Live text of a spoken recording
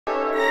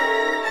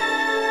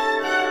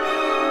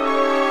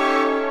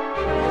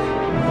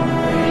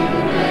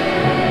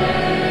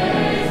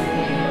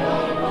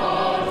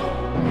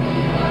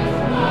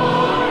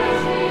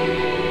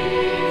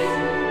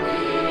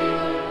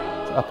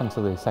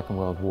until the Second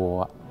World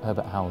War,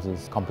 Herbert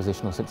Howells'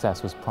 compositional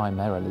success was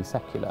primarily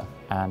secular,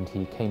 and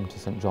he came to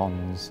St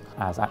John's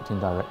as acting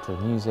director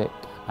of music,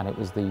 and it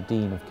was the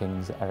Dean of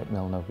Kings, Eric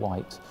Milner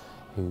White,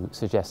 who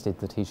suggested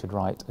that he should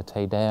write a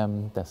Te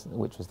Deum,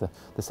 which was the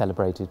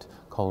celebrated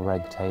Collegium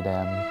Regale Te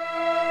Deum.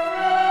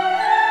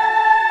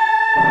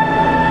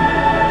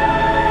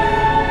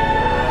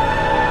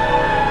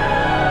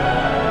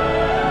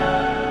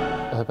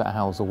 Herbert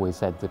Howells always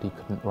said that he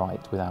couldn't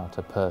write without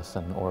a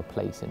person or a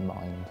place in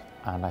mind,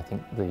 and I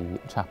think the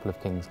Chapel of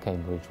Kings,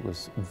 Cambridge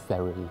was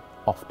very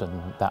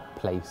often that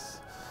place.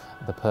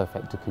 The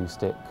perfect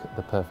acoustic,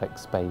 the perfect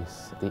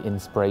space, the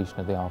inspiration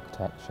of the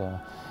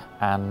architecture,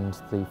 and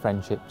the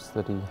friendships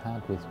that he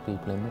had with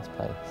people in this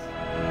place.